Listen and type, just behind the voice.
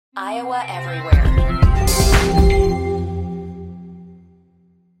Iowa Everywhere.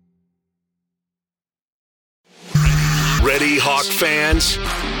 Ready, Hawk fans?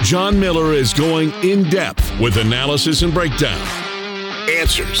 Jon Miller is going in-depth with analysis and breakdown,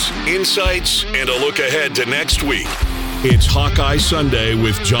 answers, insights, and a look ahead to next week. It's Hawkeye Sunday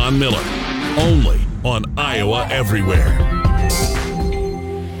with Jon Miller, only on Iowa Everywhere.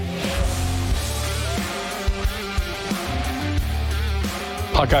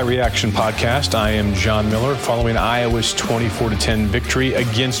 Hawkeye Reaction Podcast. I am Jon Miller, following Iowa's 24-10 victory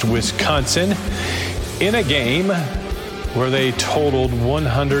against Wisconsin in a game where they totaled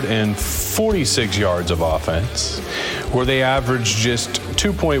 146 yards of offense, where they averaged just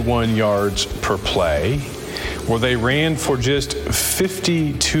 2.1 yards per play, where they ran for just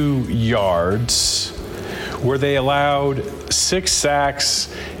 52 yards, where they allowed 6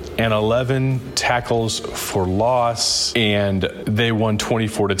 sacks and 11 tackles for loss, and they won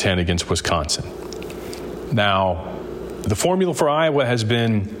 24-10 against Wisconsin. Now, the formula for Iowa has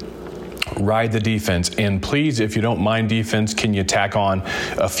been ride the defense, and please, if you don't mind defense, can you tack on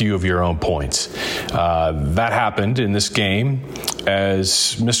a few of your own points? That happened in this game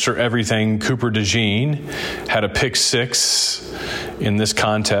as Mr. Everything Cooper DeJean had a pick 6 in this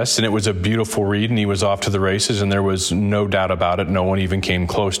contest, and it was a beautiful read, and he was off to the races, and there was no doubt about it. No one even came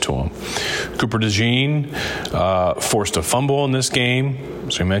close to him. Cooper DeJean forced a fumble in this game.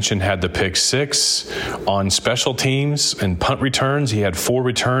 As we mentioned, had the pick 6 on special teams and punt returns. He had 4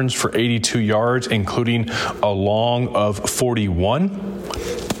 returns for 82 yards, including a long of 41,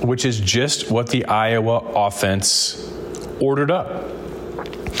 which is just what the Iowa offense ordered up.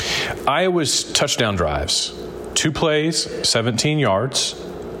 Iowa's touchdown drives: 2 plays, 17 yards,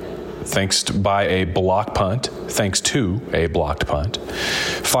 thanks to a blocked punt.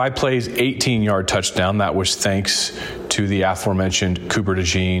 5 plays, 18-yard touchdown. That was thanks to the aforementioned Cooper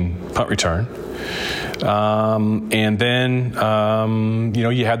DeJean punt return. And then,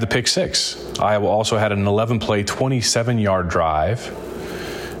 you had the pick 6. Iowa also had an 11-play, 27-yard drive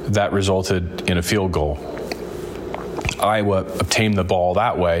that resulted in a field goal. Iowa obtained the ball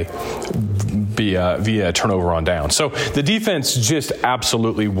that way via a turnover on down. So the defense just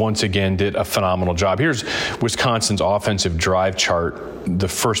absolutely, once again, did a phenomenal job. Here's Wisconsin's offensive drive chart, the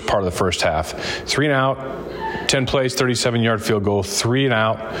first part of the first half. 3 and out, 10 plays, 37-yard field goal, 3 and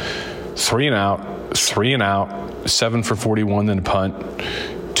out, 3 and out, 3 and out, 7 for 41, then a punt.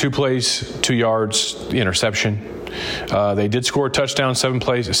 2 plays, 2 yards, interception. They did score a touchdown, 7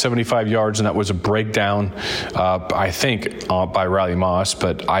 plays, 75 yards, and that was a breakdown, I think, by Riley Moss,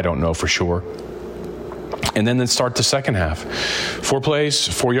 but I don't know for sure. And then start the second half. 4 plays,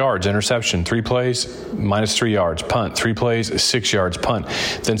 4 yards, interception. 3 plays, -3 yards, punt. 3 plays, 6 yards, punt.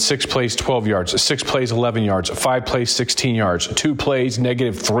 Then 6 plays, 12 yards. 6 plays, 11 yards. 5 plays, 16 yards. 2 plays,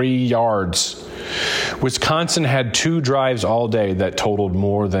 -3 yards. Wisconsin had 2 drives all day that totaled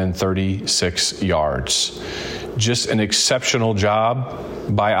more than 36 yards. Just an exceptional job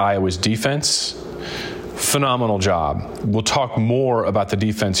by Iowa's defense. Phenomenal job. We'll talk more about the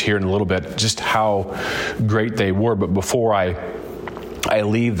defense here in a little bit, just how great they were. But before I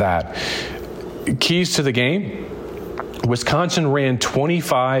leave that, keys to the game: Wisconsin ran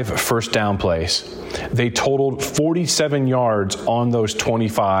 25 first down plays. They totaled 47 yards on those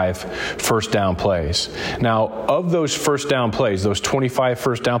 25 first down plays. Now, of those first down plays, those 25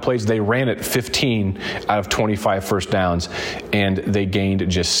 first down plays, they ran it 15 out of 25 first downs, and they gained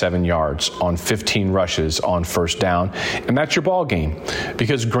just 7 yards on 15 rushes on first down. And that's your ball game,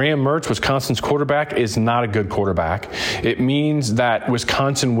 because Graham Mertz, Wisconsin's quarterback, is not a good quarterback. It means that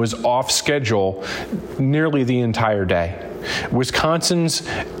Wisconsin was off schedule nearly the entire day. Wisconsin's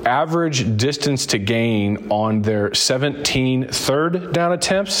average distance to gain on their 17 third down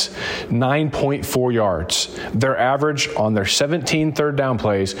attempts, 9.4 yards. Their average on their 17 third down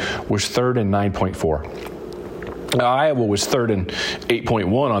plays was 3rd and 9.4. Now, Iowa was 3rd and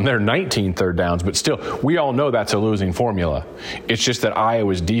 8.1 on their 19 third downs, but still, we all know that's a losing formula. It's just that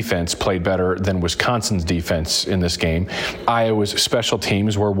Iowa's defense played better than Wisconsin's defense in this game. Iowa's special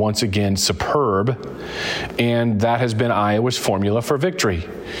teams were once again superb, and that has been Iowa's formula for victory.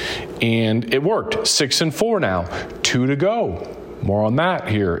 And it worked. 6-4 now, 2 to go. More on that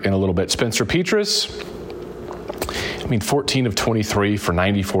here in a little bit. Spencer Petras, 14 of 23 for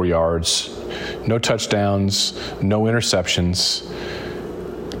 94 yards. No touchdowns, no interceptions.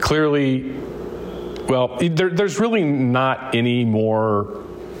 Clearly, there's really not any more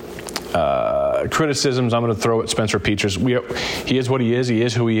criticisms I'm going to throw at Spencer Petras. He is what he is. He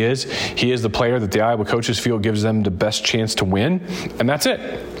is who he is. He is the player that the Iowa coaches feel gives them the best chance to win, and that's it.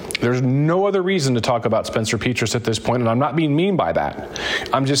 There's no other reason to talk about Spencer Petras at this point, and I'm not being mean by that.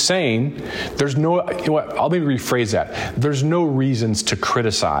 I'm just saying there's no, you know what, I'll maybe rephrase that. There's no reasons to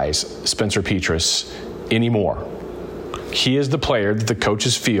criticize Spencer Petras anymore. He is the player that the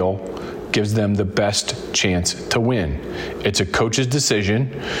coaches feel gives them the best chance to win. It's a coach's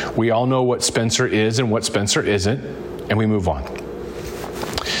decision. We all know what Spencer is and what Spencer isn't, and we move on.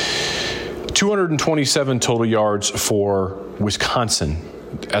 227 total yards for Wisconsin.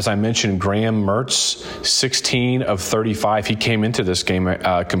 As I mentioned, Graham Mertz, 16 of 35. He came into this game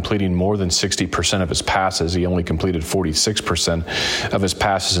completing more than 60% of his passes. He only completed 46% of his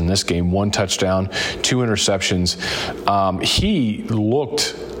passes in this game. 1 touchdown, 2 interceptions. He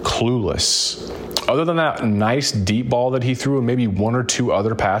looked clueless. Other than that nice deep ball that he threw and maybe 1 or 2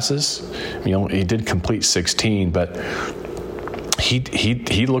 other passes, you know, he did complete 16, but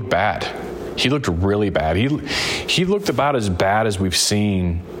he looked bad. He looked really bad. He looked about as bad as we've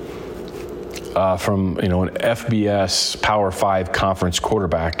seen from, you know, an FBS Power 5 conference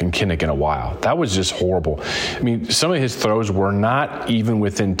quarterback in Kinnick in a while. That was just horrible. I mean, some of his throws were not even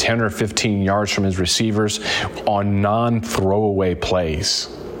within 10 or 15 yards from his receivers on non-throwaway plays.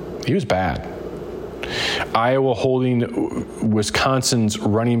 He was bad. Iowa holding Wisconsin's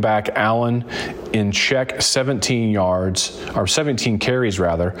running back Allen in check, 17 carries,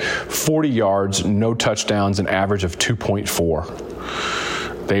 40 yards, no touchdowns, an average of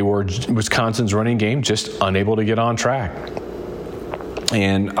 2.4. They were Wisconsin's running game just unable to get on track.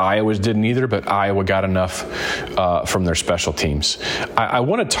 And Iowa's didn't either, but Iowa got enough from their special teams. I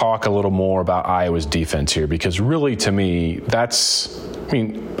want to talk a little more about Iowa's defense here, because really, to me,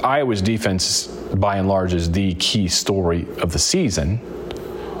 Iowa's defense, by and large, is the key story of the season.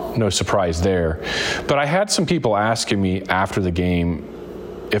 No surprise there. But I had some people asking me after the game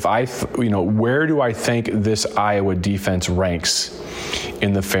if where do I think this Iowa defense ranks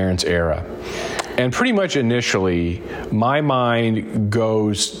in the Ferentz era? And pretty much initially, my mind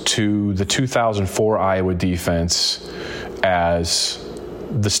goes to the 2004 Iowa defense as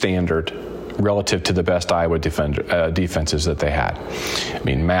the standard relative to the best Iowa defenses that they had. I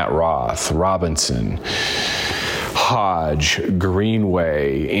mean, Matt Roth, Robinson, Hodge,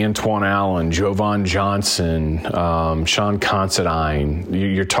 Greenway, Antoine Allen, Jovan Johnson, Sean Considine.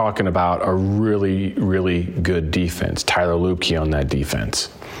 You're talking about a really, really good defense. Tyler Lupke on that defense.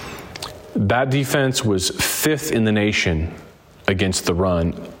 That defense was 5th in the nation against the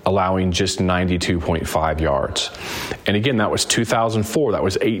run, allowing just 92.5 yards. And again, that was 2004. That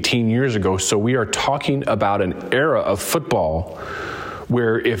was 18 years ago. So we are talking about an era of football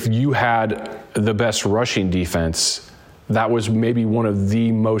where if you had the best rushing defense, that was maybe one of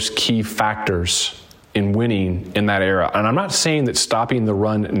the most key factors in winning in that era. And I'm not saying that stopping the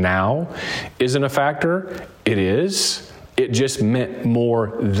run now isn't a factor. It is. It just meant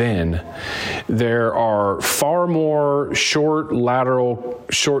more then. There are far more short lateral,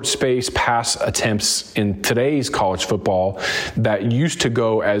 short space pass attempts in today's college football that used to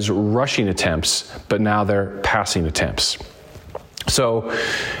go as rushing attempts, but now they're passing attempts. So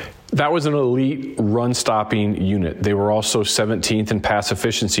that was an elite run-stopping unit. They were also 17th in pass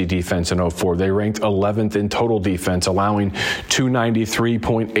efficiency defense in 2004. They ranked 11th in total defense, allowing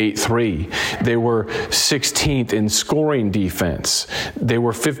 293.83. They were 16th in scoring defense. They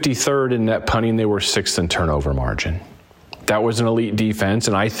were 53rd in net punting. They were 6th in turnover margin. That was an elite defense,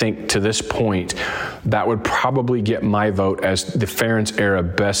 and I think to this point, that would probably get my vote as the Ferentz era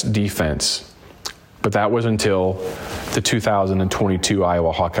best defense. But that was until the 2022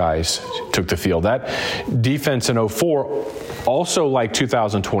 Iowa Hawkeyes took the field. That defense in 2004, also like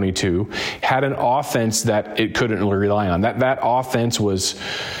 2022, had an offense that it couldn't rely on. That offense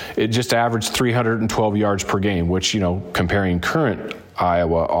it just averaged 312 yards per game, which, comparing current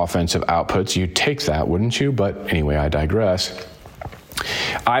Iowa offensive outputs, you'd take that, wouldn't you? But anyway, I digress.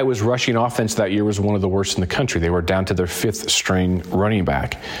 Iowa's rushing offense that year was one of the worst in the country. They were down to their 5th string running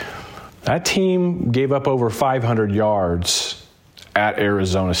back. That team gave up over 500 yards at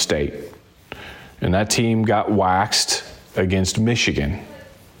Arizona State. And that team got waxed against Michigan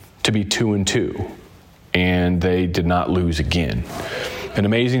to be 2-2. And they did not lose again. An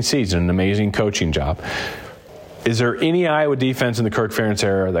amazing season, an amazing coaching job. Is there any Iowa defense in the Kirk Ferentz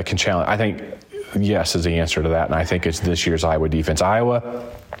era that can challenge? I think yes is the answer to that, and I think it's this year's Iowa defense. Iowa's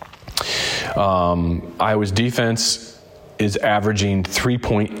defense is averaging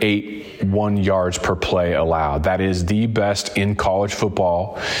 3.81 yards per play allowed. That is the best in college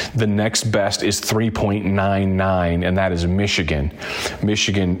football. The next best is 3.99, and that is Michigan.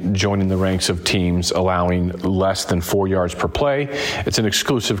 Michigan joining the ranks of teams allowing less than 4 yards per play. It's an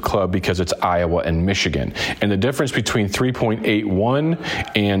exclusive club because it's Iowa and Michigan. And the difference between 3.81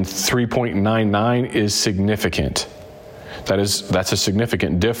 and 3.99 is significant. That's a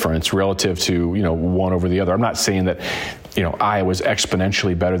significant difference relative to, one over the other. I'm not saying that, Iowa's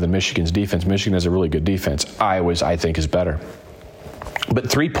exponentially better than Michigan's defense. Michigan has a really good defense. Iowa's, I think, is better. But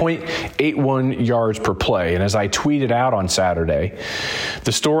 3.81 yards per play. And as I tweeted out on Saturday,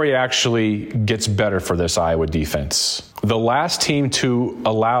 the story actually gets better for this Iowa defense. The last team to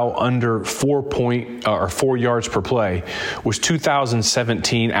allow under 4 yards per play was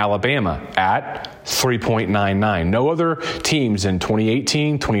 2017 Alabama at 3.99. No other teams in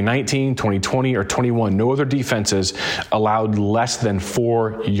 2018, 2019, 2020, or 21, no other defenses allowed less than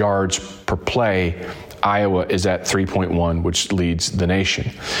 4 yards per play. Iowa is at 3.1, which leads the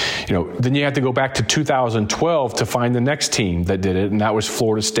nation. Then you have to go back to 2012 to find the next team that did it, and that was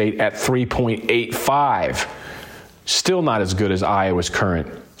Florida State at 3.85. Still not as good as Iowa's current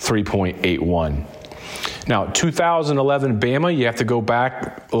 3.81. Now, 2011 Bama, you have to go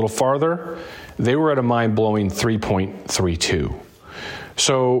back a little farther. They were at a mind-blowing 3.32.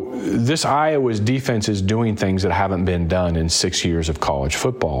 So this Iowa's defense is doing things that haven't been done in 6 years of college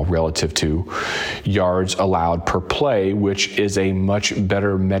football relative to yards allowed per play, which is a much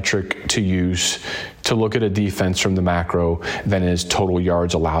better metric to use to look at a defense from the macro than is total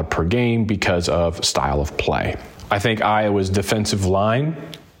yards allowed per game because of style of play. I think Iowa's defensive line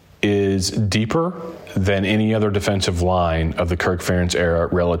is deeper than any other defensive line of the Kirk Ferentz era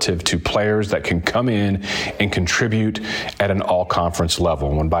relative to players that can come in and contribute at an all-conference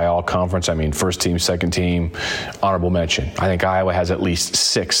level. When by all-conference, I mean first team, second team, honorable mention. I think Iowa has at least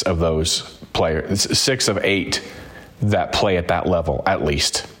 6 of those players, 6 of 8 that play at that level, at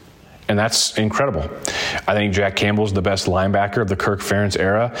least. And that's incredible. I think Jack Campbell's the best linebacker of the Kirk Ferentz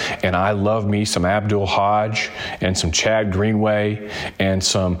era, and I love me some Abdul Hodge and some Chad Greenway and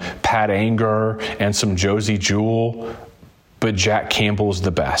some Pat Anger and some Josie Jewell, but Jack Campbell's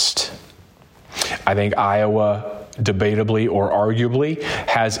the best. I think Iowa, debatably or arguably,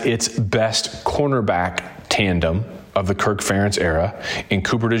 has its best cornerback tandem of the Kirk Ferentz era in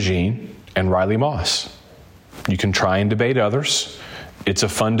Cooper DeJean and Riley Moss. You can try and debate others. It's a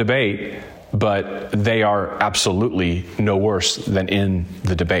fun debate, but they are absolutely no worse than in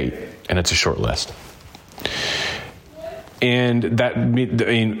the debate, and it's a short list. And that,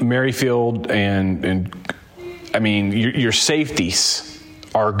 Merrifield and your safeties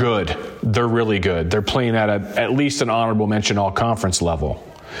are good. They're really good. They're playing at least an honorable mention all-conference level.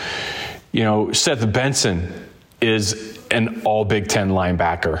 Seth Benson is an all Big Ten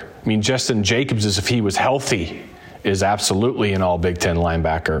linebacker. Justin Jacobs, if he was healthy, is absolutely an all Big Ten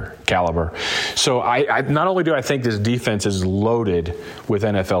linebacker caliber. So I not only do I think this defense is loaded with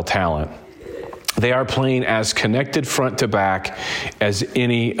NFL talent, they are playing as connected front to back as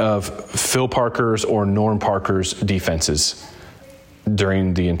any of Phil Parker's or Norm Parker's defenses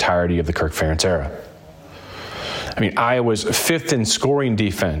during the entirety of the Kirk Ferentz era. Iowa's 5th in scoring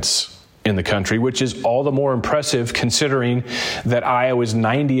defense in the country, which is all the more impressive considering that Iowa's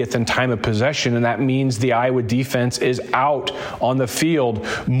 90th in time of possession, and that means the Iowa defense is out on the field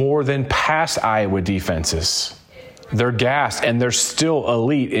more than past Iowa defenses. They're gassed, and they're still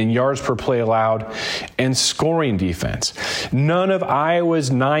elite in yards per play allowed and scoring defense. None of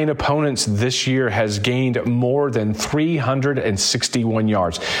Iowa's 9 opponents this year has gained more than 361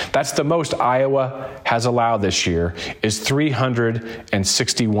 yards. That's the most Iowa has allowed this year, is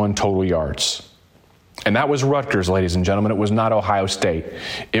 361 total yards. And that was Rutgers, ladies and gentlemen. It was not Ohio State.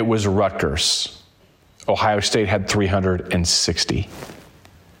 It was Rutgers. Ohio State had 360.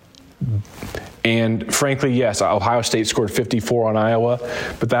 And frankly, yes, Ohio State scored 54 on Iowa,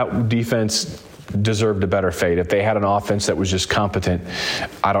 but that defense deserved a better fate. If they had an offense that was just competent,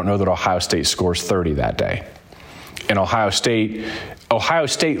 I don't know that Ohio State scores 30 that day. And Ohio State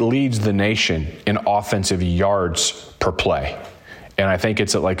leads the nation in offensive yards per play. And I think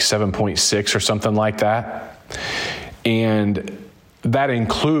it's at like 7.6 or something like that. And that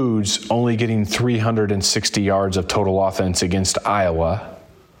includes only getting 360 yards of total offense against Iowa.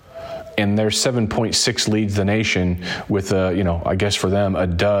 And their 7.6 leads the nation with I guess for them, a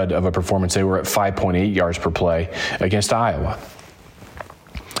dud of a performance. They were at 5.8 yards per play against Iowa.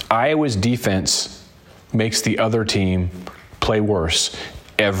 Iowa's defense makes the other team play worse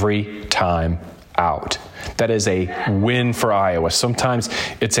every time out. That is a win for Iowa. Sometimes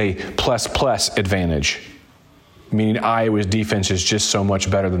it's a plus advantage. meaning Iowa's defense is just so much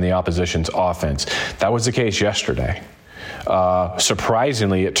better than the opposition's offense. That was the case yesterday.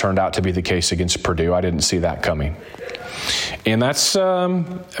 Surprisingly, it turned out to be the case against Purdue. I didn't see that coming. And that's,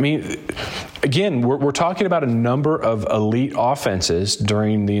 again, we're talking about a number of elite offenses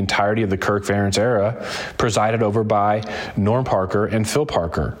during the entirety of the Kirk Ferentz era, presided over by Norm Parker and Phil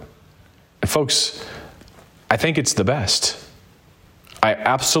Parker. And folks, I think it's the best. I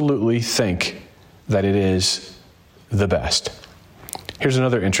absolutely think that it is the best. Here's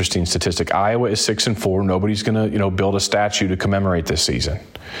another interesting statistic. Iowa is 6-4. Nobody's going to, build a statue to commemorate this season.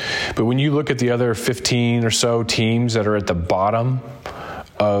 But when you look at the other 15 or so teams that are at the bottom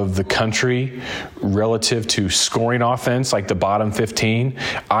of the country relative to scoring offense, like the bottom 15,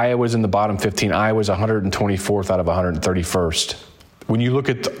 Iowa's in the bottom 15. Iowa's 124th out of 131st. When you look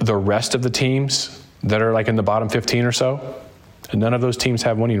at the rest of the teams that are like in the bottom 15 or so, none of those teams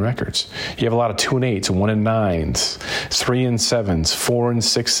have winning records. You have a lot of 2-8s, 1-9s, 3-7s,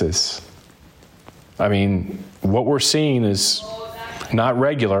 4-6s. I mean, what we're seeing is not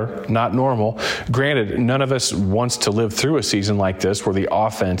regular, not normal. Granted, none of us wants to live through a season like this where the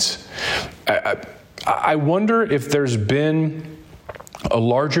offense. I wonder if there's been a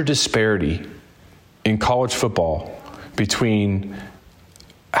larger disparity in college football between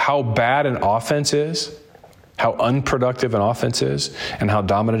how bad an offense is, how unproductive an offense is, and how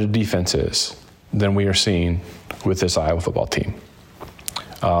dominant a defense is than we are seeing with this Iowa football team.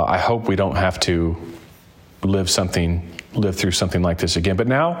 I hope we don't have to live through something like this again. But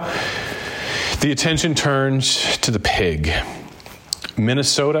now the attention turns to the pig.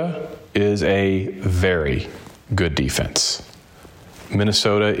 Minnesota is a very good defense.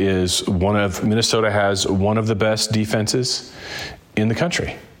 Minnesota has one of the best defenses in the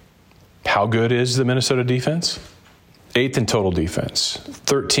country. How good is the Minnesota defense? 8th in total defense,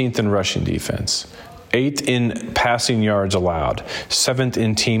 13th in rushing defense, 8th in passing yards allowed, 7th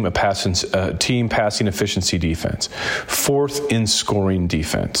in team passing efficiency defense, 4th in scoring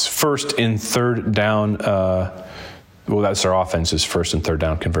defense, 1st in third down. That's their offense is 1st and third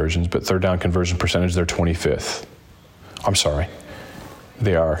down conversions, but third down conversion percentage, they're 25th. I'm sorry.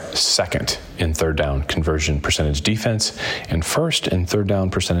 They are 2nd in third down conversion percentage defense and 1st in third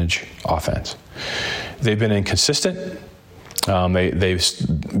down percentage offense. They've been inconsistent.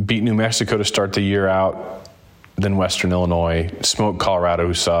 They've beat New Mexico to start the year out, then Western Illinois, smoked Colorado,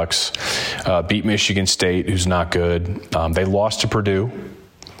 who sucks, beat Michigan State, who's not good. They lost to Purdue.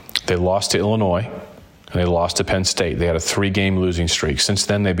 They lost to Illinois. And they lost to Penn State. They had a 3-game losing streak. Since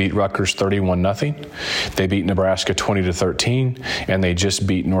then, they beat Rutgers 31-0. They beat Nebraska 20-13, and they just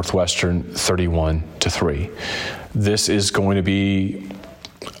beat Northwestern 31-3. This is going to be,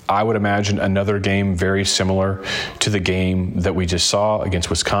 I would imagine, another game very similar to the game that we just saw against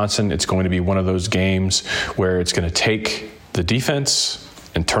Wisconsin. It's going to be one of those games where it's going to take the defense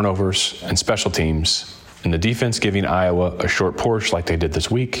and turnovers and special teams, and the defense giving Iowa a short porch like they did this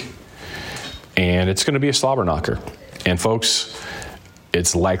week. And it's going to be a slobber knocker. And folks,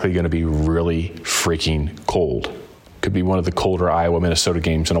 it's likely going to be really freaking cold. Could be one of the colder Iowa-Minnesota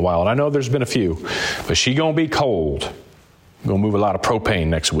games in a while. And I know there's been a few, but she going to be cold. Going to move a lot of propane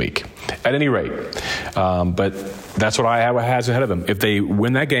next week. At any rate, but that's what Iowa has ahead of them. If they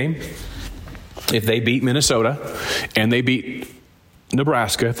win that game, if they beat Minnesota and they beat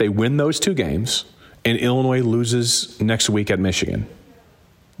Nebraska, if they win those 2 games and Illinois loses next week at Michigan,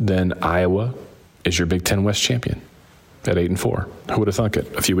 then Iowa is your Big Ten West champion at 8-4. Who would have thunk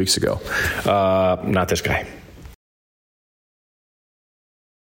it a few weeks ago? Not this guy.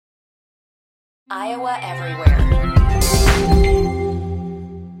 Iowa everywhere.